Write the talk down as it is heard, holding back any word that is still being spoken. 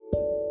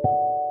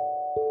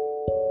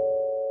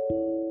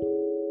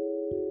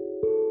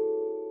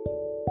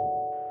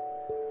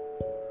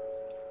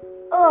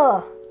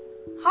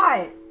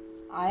Hi,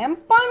 I am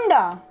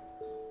Panda,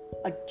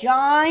 a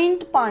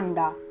giant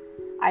panda.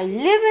 I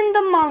live in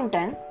the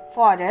mountain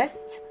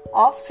forests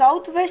of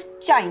southwest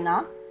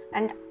China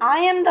and I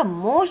am the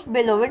most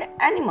beloved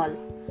animal.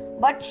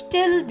 But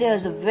still,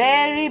 there's a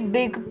very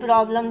big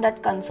problem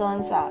that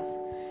concerns us.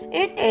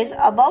 It is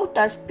about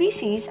our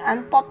species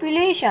and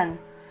population.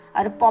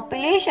 Our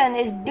population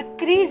is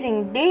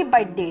decreasing day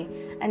by day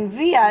and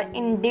we are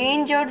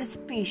endangered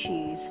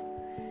species.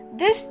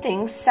 This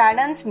thing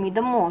saddens me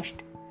the most.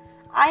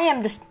 I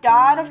am the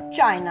star of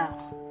China.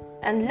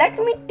 And let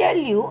me tell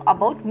you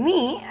about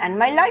me and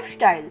my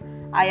lifestyle.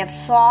 I have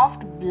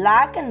soft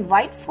black and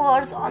white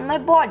furs on my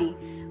body,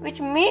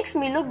 which makes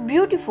me look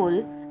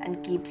beautiful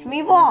and keeps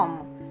me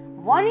warm.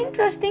 One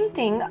interesting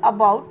thing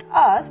about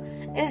us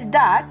is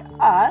that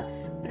our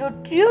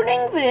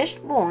protruding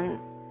wrist bone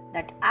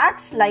that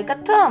acts like a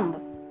thumb.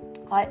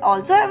 I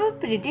also have a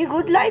pretty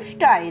good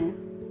lifestyle.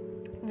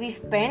 We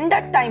spend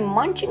our time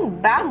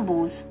munching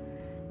bamboos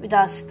with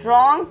our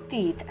strong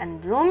teeth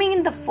and roaming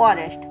in the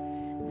forest.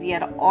 We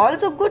are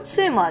also good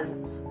swimmers.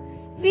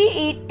 We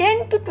eat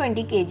 10 to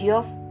 20 kg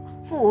of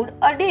food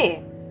a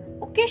day.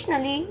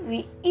 Occasionally,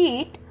 we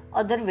eat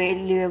other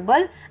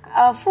valuable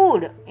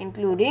food,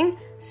 including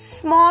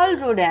small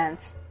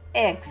rodents,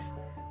 eggs,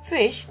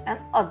 fish, and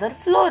other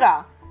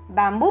flora.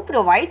 Bamboo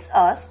provides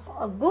us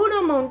a good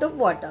amount of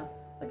water,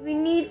 but we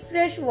need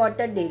fresh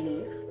water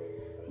daily.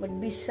 But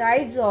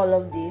besides all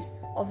of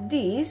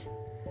these,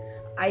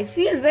 I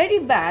feel very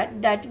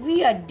bad that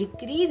we are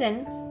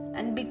decreasing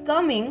and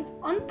becoming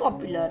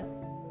unpopular.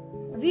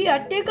 We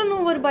are taken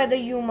over by the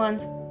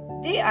humans.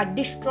 They are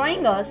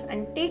destroying us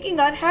and taking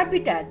our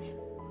habitats.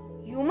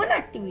 Human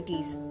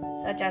activities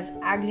such as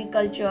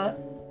agriculture,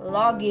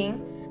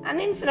 logging,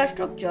 and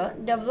infrastructure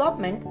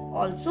development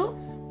also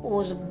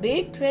pose a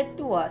big threat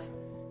to us.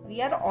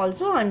 We are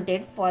also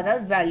hunted for our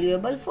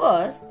valuable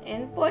furs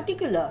in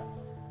particular.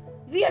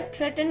 We are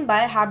threatened by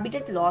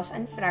habitat loss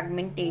and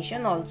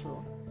fragmentation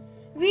also.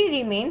 We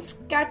remain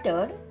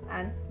scattered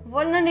and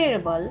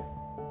vulnerable.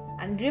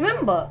 And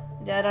remember,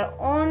 there are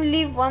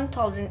only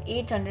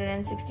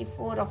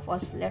 1,864 of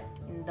us left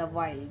in the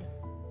wild.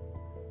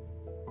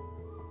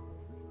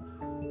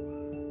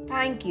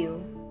 Thank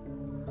you.